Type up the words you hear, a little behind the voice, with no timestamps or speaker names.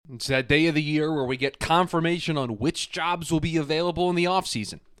It's that day of the year where we get confirmation on which jobs will be available in the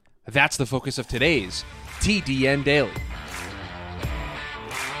offseason. That's the focus of today's TDN Daily.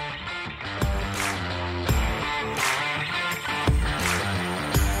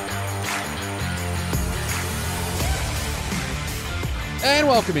 And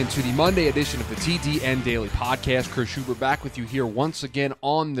welcome into the Monday edition of the TDN Daily podcast. Chris Schubert back with you here once again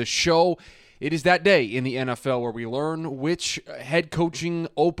on the show. It is that day in the NFL where we learn which head coaching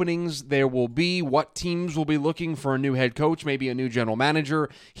openings there will be, what teams will be looking for a new head coach, maybe a new general manager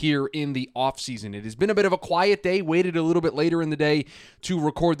here in the offseason. It has been a bit of a quiet day, waited a little bit later in the day to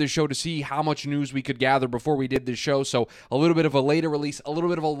record this show to see how much news we could gather before we did this show. So a little bit of a later release, a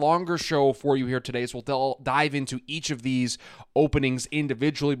little bit of a longer show for you here today. So we'll dive into each of these openings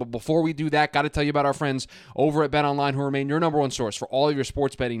individually. But before we do that, got to tell you about our friends over at BetOnline, who remain your number one source for all of your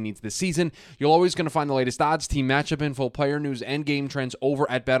sports betting needs this season. You're always going to find the latest odds, team matchup info, player news, and game trends over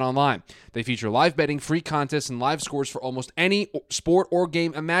at BetOnline. They feature live betting, free contests, and live scores for almost any sport or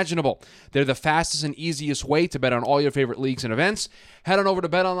game imaginable. They're the fastest and easiest way to bet on all your favorite leagues and events. Head on over to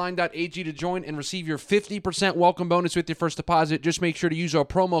betonline.ag to join and receive your 50% welcome bonus with your first deposit. Just make sure to use our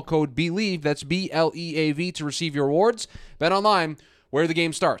promo code BELIEVE, that's BLEAV, to receive your rewards. BetOnline, where the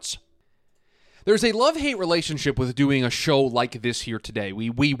game starts. There's a love-hate relationship with doing a show like this here today.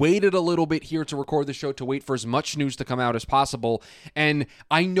 We waited a little bit here to record the show to wait for as much news to come out as possible, and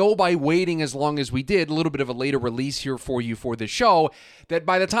I know by waiting as long as we did, a little bit of a later release here for you for this show, that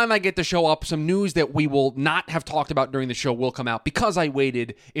by the time I get the show up, some news that we will not have talked about during the show will come out because I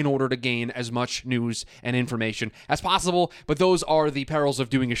waited in order to gain as much news and information as possible, but those are the perils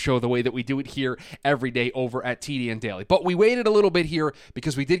of doing a show the way that we do it here every day over at TDN Daily. But we waited a little bit here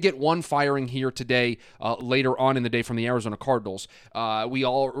because we did get one firing here today, later on in the day from the Arizona Cardinals. We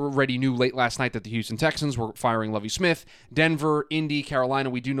already knew late last night that the Houston Texans were firing Lovie Smith. Denver, Indy, Carolina,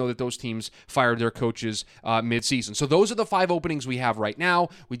 we do know that those teams fired their coaches mid-season. So those are the 5 openings we have right now.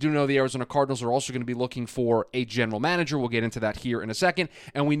 We do know the Arizona Cardinals are also going to be looking for a general manager. We'll get into that here in a second.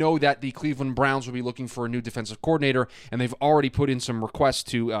 And we know that the Cleveland Browns will be looking for a new defensive coordinator, and they've already put in some requests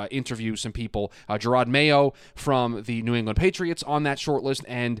to interview some people. Gerard Mayo from the New England Patriots on that short list,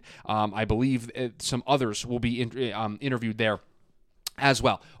 and I believe some others will be interviewed there as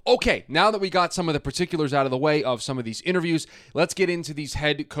well. Okay, now that we got some of the particulars out of the way of some of these interviews, let's get into these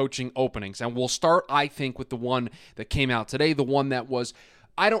head coaching openings. And we'll start, I think, with the one that came out today, the one that was,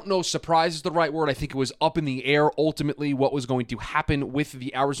 I don't know, surprise is the right word. I think it was up in the air ultimately what was going to happen with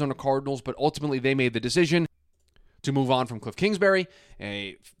the Arizona Cardinals, but ultimately they made the decision to move on from Cliff Kingsbury,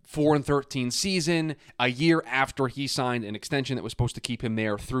 a 4-13 season, a year after he signed an extension that was supposed to keep him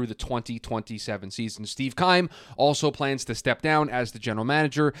there through the 2027 season. Steve Keim also plans to step down as the general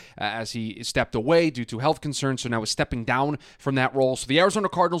manager as he stepped away due to health concerns, so now is stepping down from that role. So the Arizona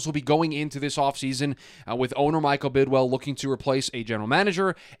Cardinals will be going into this offseason with owner Michael Bidwell looking to replace a general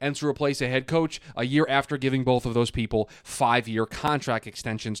manager and to replace a head coach a year after giving both of those people 5-year contract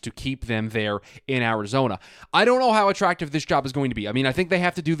extensions to keep them there in Arizona. I don't know how attractive this job is going to be. I mean, I think they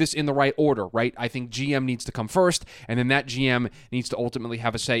have to do this in the right order, right? I think GM needs to come first, and then that GM needs to ultimately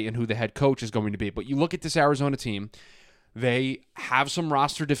have a say in who the head coach is going to be. But you look at this Arizona team, they have some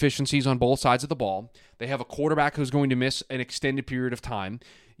roster deficiencies on both sides of the ball. They have a quarterback who's going to miss an extended period of time.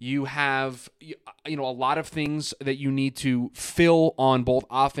 You have, a lot of things that you need to fill on both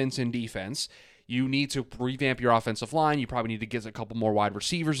offense and defense. You need to revamp your offensive line. You probably need to get a couple more wide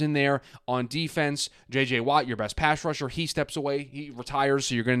receivers in there. On defense, J.J. Watt, your best pass rusher, he steps away. He retires,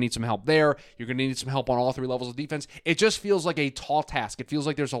 so you're going to need some help there. You're going to need some help on all 3 levels of defense. It just feels like a tall task. It feels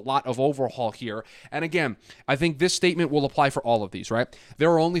like there's a lot of overhaul here. And again, I think this statement will apply for all of these, right?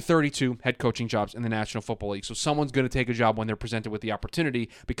 There are only 32 head coaching jobs in the National Football League, so someone's going to take a job when they're presented with the opportunity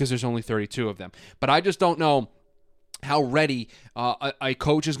because there's only 32 of them. But I just don't know how ready a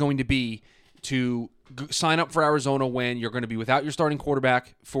coach is going to be to sign up for Arizona when you're going to be without your starting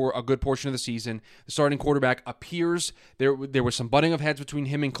quarterback for a good portion of the season. The starting quarterback appears there was some butting of heads between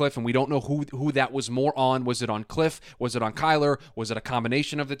him and Cliff, and we don't know who that was more on. Was it on Cliff? Was it on Kyler? Was it a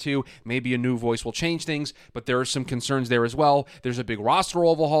combination of the two? Maybe a new voice will change things, but there are some concerns there as well. There's a big roster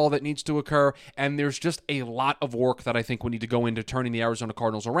overhaul that needs to occur, and there's just a lot of work that I think we need to go into turning the Arizona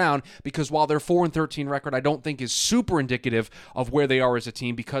Cardinals around, because while their 4-13 record I don't think is super indicative of where they are as a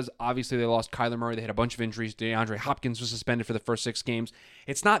team, because obviously they lost Kyler Murray, they had a bunch of injuries. DeAndre Hopkins was suspended for the first 6 games.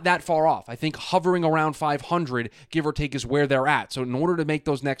 It's not that far off. I think hovering around 500, give or take, is where they're at. So in order to make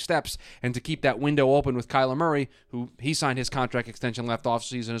those next steps and to keep that window open with Kyler Murray, who he signed his contract extension left off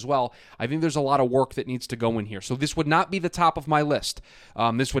season as well, I think there's a lot of work that needs to go in here. So this would not be the top of my list.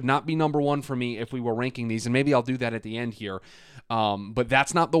 This would not be number 1 for me if we were ranking these, and maybe I'll do that at the end here. But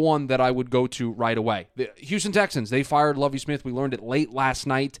that's not the one that I would go to right away. The Houston Texans, they fired Lovie Smith. We learned it late last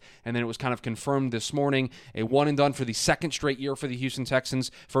night, and then it was kind of confirmed this morning. A one and done for the second straight year for the Houston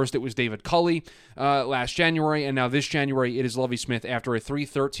Texans. First, it was David Culley last January, and now this January, it is Lovie Smith after a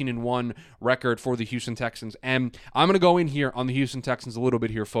 3-13-1 record for the Houston Texans. And I'm going to go in here on the Houston Texans a little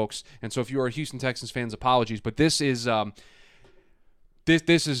bit here, folks. And so if you are Houston Texans fans, apologies, but this is...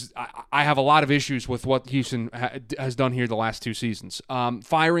 This is I have a lot of issues with what Houston has done here the last two seasons.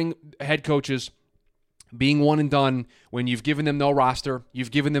 Firing head coaches, being one and done when you've given them no roster,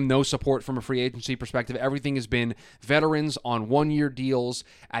 you've given them no support from a free agency perspective. Everything has been veterans on one-year deals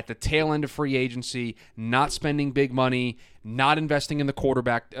at the tail end of free agency, not spending big money, not investing in the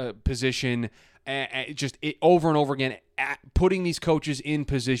quarterback position, over and over again, putting these coaches in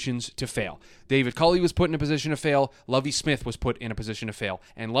positions to fail. David Culley was put in a position to fail. Lovie Smith was put in a position to fail.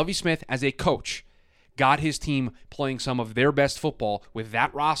 And Lovie Smith, as a coach, got his team playing some of their best football with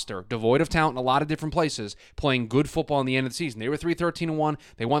that roster, devoid of talent in a lot of different places, playing good football in the end of the season. They were 3-13-1.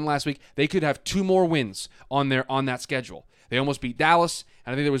 They won last week. They could have two more wins on that schedule. They almost beat Dallas,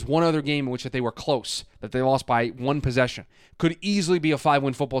 and I think there was one other game in which that they were close, that they lost by one possession. Could easily be a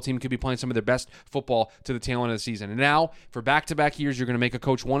 5-win football team, could be playing some of their best football to the tail end of the season. And now, for back-to-back years, you're going to make a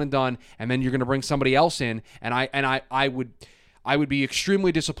coach one and done, and then you're going to bring somebody else in, and I would be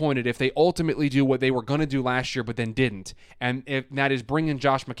extremely disappointed if they ultimately do what they were going to do last year but then didn't, and that is bring in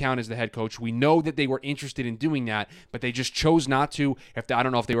Josh McCown as the head coach. We know that they were interested in doing that, but they just chose not to. I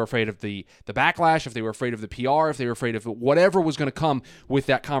don't know if they were afraid of the backlash, if they were afraid of the PR, if they were afraid of whatever was going to come with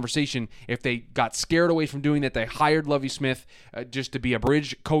that conversation. If they got scared away from doing that, they hired Lovie Smith just to be a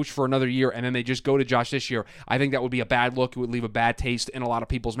bridge coach for another year, and then they just go to Josh this year. I think that would be a bad look. It would leave a bad taste in a lot of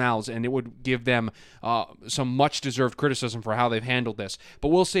people's mouths, and it would give them some much-deserved criticism for how they've handled this. But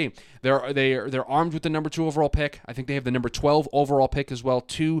we'll see. They're armed with the number 2 overall pick. I think they have the number 12 overall pick as well.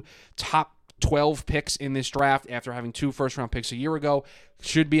 2 top 12 picks in this draft after having 2 first-round picks a year ago.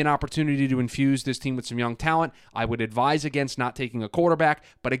 Should be an opportunity to infuse this team with some young talent. I would advise against not taking a quarterback.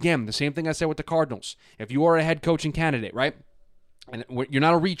 But again, the same thing I said with the Cardinals. If you are a head coaching candidate, right? And you're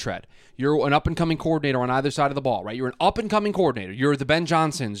not a retread. You're an up-and-coming coordinator on either side of the ball, right? You're an up-and-coming coordinator. You're the Ben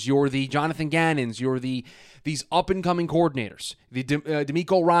Johnsons. You're the Jonathan Gannons. You're these up-and-coming coordinators, the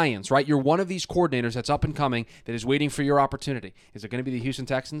DeMeco Ryans, right? You're one of these coordinators that's up-and-coming that is waiting for your opportunity. Is it going to be the Houston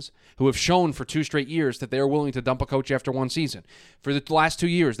Texans, who have shown for 2 straight years that they are willing to dump a coach after 1 season? For the last 2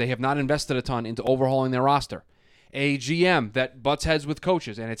 years, they have not invested a ton into overhauling their roster. A GM that butts heads with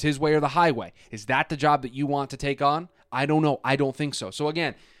coaches, and it's his way or the highway. Is that the job that you want to take on? I don't know. I don't think so. So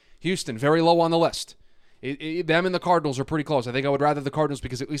again, Houston, very low on the list. Them and the Cardinals are pretty close. I think I would rather the Cardinals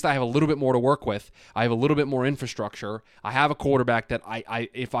because at least I have a little bit more to work with. I have a little bit more infrastructure. I have a quarterback that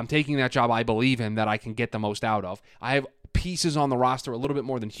if I'm taking that job, I believe in, that I can get the most out of. I have pieces on the roster a little bit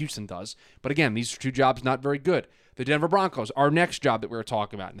more than Houston does. But again, these are 2 jobs not very good. The Denver Broncos, our next job that we were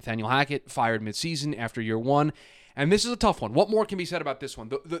talking about. Nathaniel Hackett fired midseason after year 1. And this is a tough one. What more can be said about this one?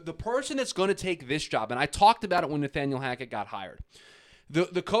 The person that's going to take this job, and I talked about it when Nathaniel Hackett got hired,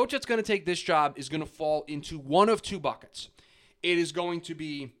 the coach that's going to take this job is going to fall into one of 2 buckets. It is going to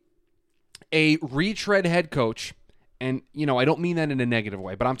be a retread head coach, and I don't mean that in a negative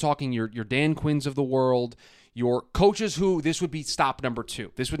way, but I'm talking your Dan Quinns of the world, your coaches who this would be stop number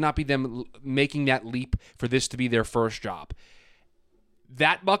 2. This would not be them making that leap for this to be their first job.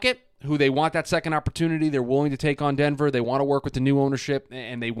 That bucket, who they want that second opportunity, they're willing to take on Denver, they want to work with the new ownership,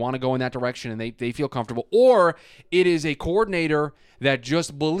 and they want to go in that direction, and they feel comfortable. Or it is a coordinator that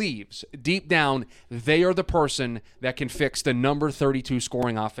just believes deep down they are the person that can fix the number 32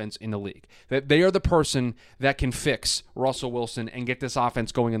 scoring offense in the league. That they are the person that can fix Russell Wilson and get this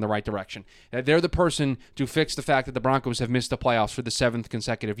offense going in the right direction. That they're the person to fix the fact that the Broncos have missed the playoffs for the 7th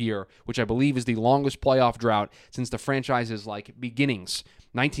consecutive year, which I believe is the longest playoff drought since the franchise's beginnings.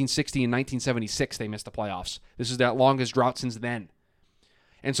 1960 and 1976, they missed the playoffs. This is that longest drought since then.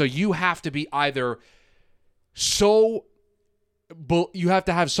 And so you have to be either you have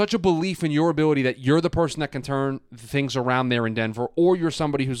to have such a belief in your ability that you're the person that can turn things around there in Denver, or you're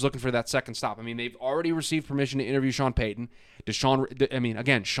somebody who's looking for that second stop. I mean, they've already received permission to interview Sean Payton. Sean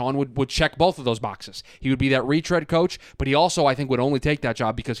would check both of those boxes. He would be that retread coach, but he also, I think, would only take that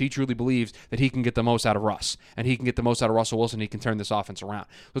job because he truly believes that he can get the most out of Russ, and he can get the most out of Russell Wilson. He can turn this offense around.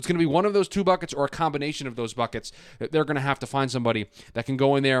 So it's going to be one of those 2 buckets or a combination of those buckets that they're going to have to find somebody that can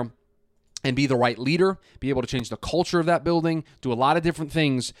go in there and be the right leader, be able to change the culture of that building, do a lot of different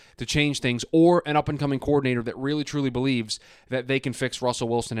things to change things, or an up-and-coming coordinator that really, truly believes that they can fix Russell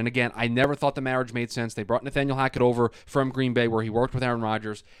Wilson. And again, I never thought the marriage made sense. They brought Nathaniel Hackett over from Green Bay where he worked with Aaron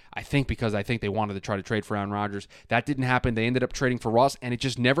Rodgers, because I think they wanted to try to trade for Aaron Rodgers. That didn't happen. They ended up trading for Russ, and it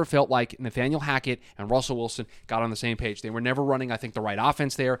just never felt like Nathaniel Hackett and Russell Wilson got on the same page. They were never running, I think, the right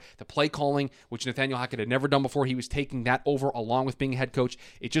offense there. The play calling, which Nathaniel Hackett had never done before, he was taking that over along with being a head coach.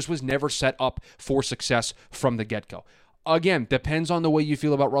 It just was never set up for success from the get-go. Again, depends on the way you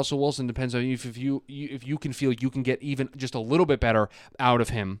feel about Russell Wilson. Depends on if you can feel you can get even just a little bit better out of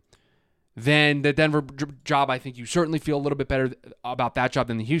him. Then the Denver job, I think you certainly feel a little bit better about that job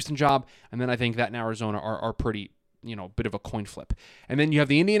than the Houston job. And then I think that in Arizona are pretty, bit of a coin flip. And then you have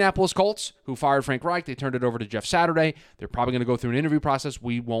the Indianapolis Colts, who fired Frank Reich. They turned it over to Jeff Saturday. They're probably going to go through an interview process.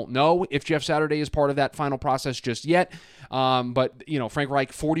 We won't know if Jeff Saturday is part of that final process just yet. But Frank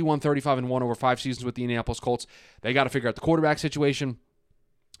Reich, 41-35-1 over 5 seasons with the Indianapolis Colts. They got to figure out the quarterback situation.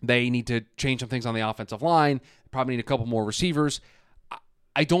 They need to change some things on the offensive line. Probably need a couple more receivers.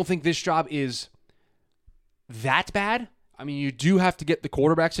 I don't think this job is that bad. I mean, you do have to get the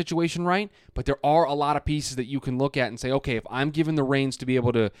quarterback situation right, but there are a lot of pieces that you can look at and say, okay, if I'm given the reins to be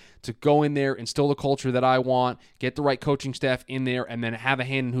able to go in there, instill the culture that I want, get the right coaching staff in there, and then have a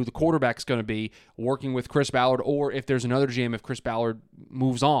hand in who the quarterback's going to be, working with Chris Ballard, or if there's another GM, if Chris Ballard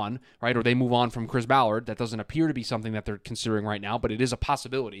moves on, right, or they move on from Chris Ballard, that doesn't appear to be something that they're considering right now, but it is a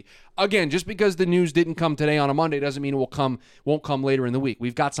possibility. Again, just because the news didn't come today on a Monday doesn't mean it won't come later in the week.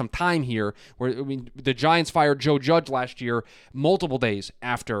 We've got some time here where, the Giants fired Joe Judge last year, multiple days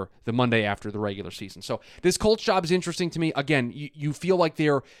after the Monday after the regular season. So this Colts job is interesting to me. Again, you feel like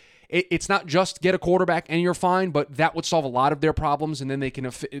it's not just get a quarterback and you're fine, but that would solve a lot of their problems, and then they can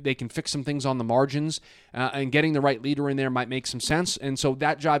fix some things on the margins, and getting the right leader in there might make some sense. And so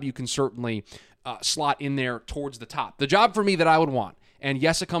that job you can certainly slot in there towards the top. The job for me that I would want, and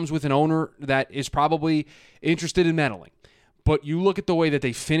yes, it comes with an owner that is probably interested in meddling, but you look at the way that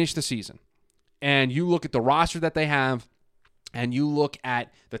they finished the season, and you look at the roster that they have, and you look at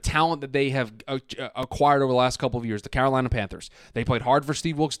the talent that they have acquired over the last couple of years, the Carolina Panthers. They played hard for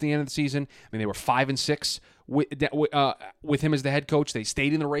Steve Wilkes at the end of the season. I mean, they were 5-6 with him as the head coach. They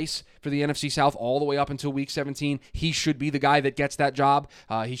stayed in the race for the NFC South all the way up until Week 17. He should be the guy that gets that job.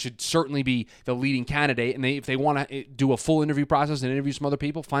 He should certainly be the leading candidate. And if they want to do a full interview process and interview some other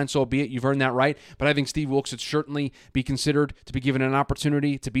people, fine, so be it. You've earned that right. But I think Steve Wilkes should certainly be considered to be given an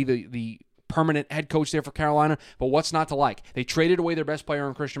opportunity to be the permanent head coach there for Carolina. But what's not to like? They traded away their best player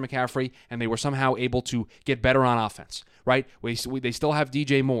in Christian McCaffrey, and they were somehow able to get better on offense, right? They still have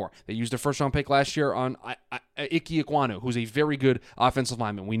DJ Moore. They used their first-round pick last year on Ike Ekwonu, who's a very good offensive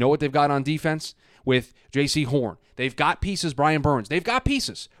lineman. We know what they've got on defense with J.C. Horn. They've got pieces, Brian Burns. They've got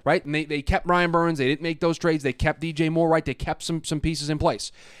pieces, right? And they kept Brian Burns. They didn't make those trades. They kept DJ Moore, right? They kept some pieces in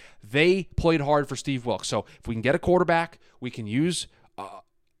place. They played hard for Steve Wilkes. So if we can get a quarterback, we can use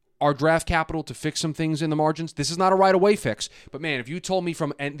our draft capital to fix some things in the margins. This is not a right-away fix, but man, if you told me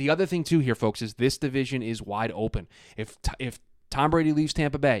and the other thing too here, folks, is this division is wide open. If Tom Brady leaves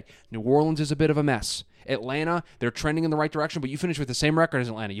Tampa Bay, New Orleans is a bit of a mess. Atlanta, they're trending in the right direction, but you finish with the same record as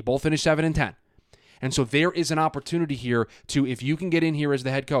Atlanta. You both finished 7-10. And so there is an opportunity here to, if you can get in here as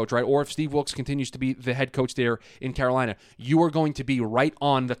the head coach, right, or if Steve Wilkes continues to be the head coach there in Carolina, you are going to be right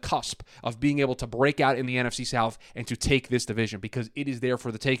on the cusp of being able to break out in the NFC South and to take this division, because it is there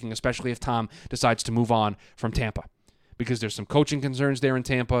for the taking, especially if Tom decides to move on from Tampa. Because there's some coaching concerns there in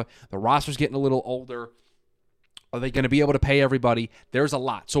Tampa. The roster's getting a little older. Are they going to be able to pay everybody? There's a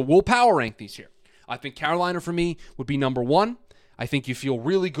lot. So we'll power rank these here. I think Carolina, for me, would be number 1. I think you feel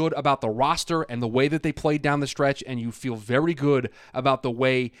really good about the roster and the way that they played down the stretch, and you feel very good about the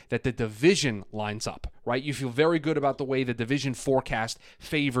way that the division lines up, right? You feel very good about the way the division forecast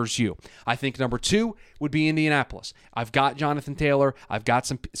favors you. I think number 2 would be Indianapolis. I've got Jonathan Taylor. I've got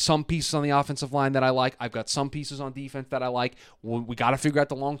some pieces on the offensive line that I like. I've got some pieces on defense that I like. We got to figure out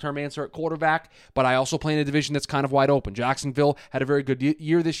the long-term answer at quarterback, but I also play in a division that's kind of wide open. Jacksonville had a very good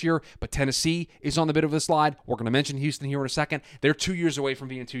year this year, but Tennessee is on the bit of a slide. We're going to mention Houston here in a second. They're 2 years away from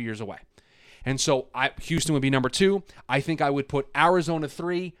being 2 years away. And so Houston would be number 2. I think I would put Arizona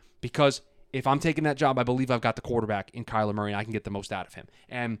 3, because if I'm taking that job, I believe I've got the quarterback in Kyler Murray, and I can get the most out of him.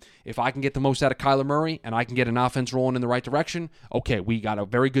 And if I can get the most out of Kyler Murray and I can get an offense rolling in the right direction, okay, we got a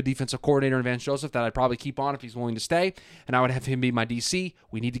very good defensive coordinator in Vance Joseph that I'd probably keep on if he's willing to stay, and I would have him be my DC.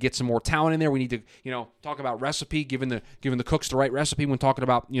 We need to get some more talent in there. We need to, talk about recipe, giving the cooks the right recipe when talking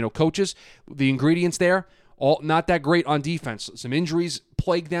about, coaches. The ingredients there, all not that great on defense. Some injuries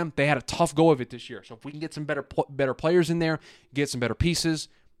plagued them. They had a tough go of it this year. So if we can get some better players in there, get some better pieces,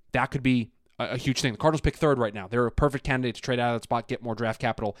 that could be a huge thing. The Cardinals pick third right now. They're a perfect candidate to trade out of that spot, get more draft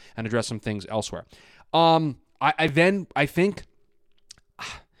capital, and address some things elsewhere. I think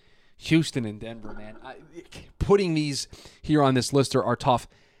Houston and Denver, man. Putting these here on this list are tough.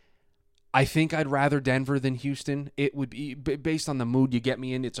 I think I'd rather Denver than Houston. It would be, based on the mood you get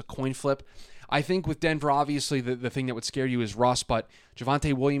me in, it's a coin flip. I think with Denver, obviously, the thing that would scare you is Russ, but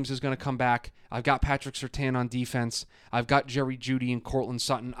Javonte Williams is going to come back. I've got Patrick Surtain on defense. I've got Jerry Jeudy and Cortland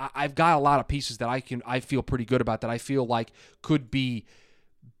Sutton. I've got a lot of pieces that I feel pretty good about, that I feel like could be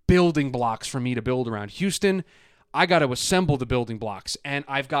building blocks for me to build around. Houston, I got to assemble the building blocks, and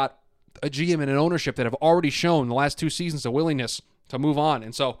I've got a GM and an ownership that have already shown the last 2 seasons a willingness to move on,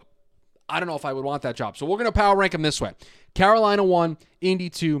 and so I don't know if I would want that job. So we're going to power rank them this way. Carolina 1, Indy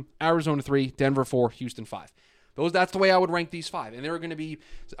 2, Arizona 3, Denver 4, Houston 5. That's the way I would rank these 5. And there are going to be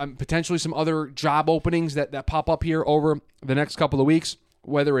potentially some other job openings that pop up here over the next couple of weeks,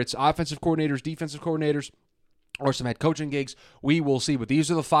 whether it's offensive coordinators, defensive coordinators, or some head coaching gigs. We will see. But these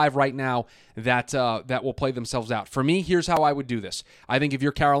are the 5 right now that will play themselves out. For me, here's how I would do this. I think if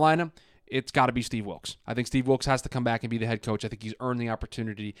you're Carolina, it's got to be Steve Wilks. I think Steve Wilks has to come back and be the head coach. I think he's earned the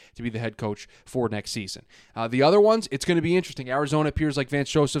opportunity to be the head coach for next season. The other ones, it's going to be interesting. Arizona appears like Vance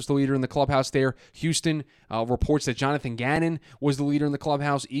Joseph's the leader in the clubhouse there. Houston reports that Jonathan Gannon was the leader in the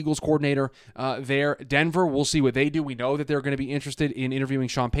clubhouse, Eagles coordinator there. Denver, we'll see what they do. We know that they're going to be interested in interviewing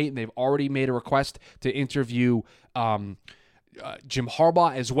Sean Payton. They've already made a request to interview Jim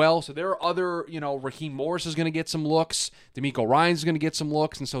Harbaugh as well. So there are other, Raheem Morris is going to get some looks. D'Amico Ryans is going to get some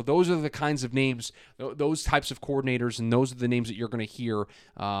looks. And so those are the kinds of names, those types of coordinators, and those are the names that you're going to hear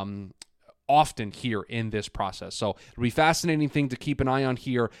often here in this process. So it'll be a fascinating thing to keep an eye on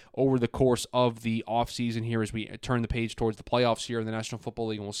here over the course of the offseason here as we turn the page towards the playoffs here in the National Football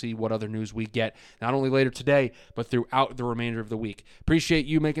League, and we'll see what other news we get, not only later today, but throughout the remainder of the week. Appreciate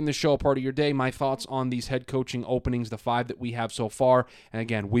you making this show a part of your day. My thoughts on these head coaching openings, the 5 that we have so far, and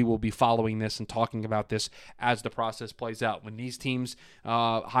again, we will be following this and talking about this as the process plays out. When these teams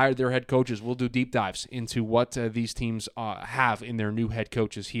hire their head coaches, we'll do deep dives into what these teams have in their new head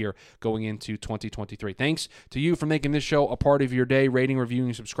coaches here going into 2023. Thanks to you for making this show a part of your day, rating,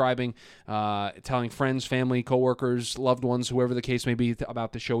 reviewing, subscribing, telling friends, family, coworkers, loved ones, whoever the case may be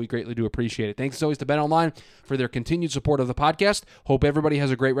about the show. We greatly do appreciate it. Thanks as always to Bet Online for their continued support of the podcast. Hope everybody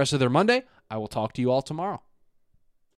has a great rest of their Monday. I will talk to you all tomorrow.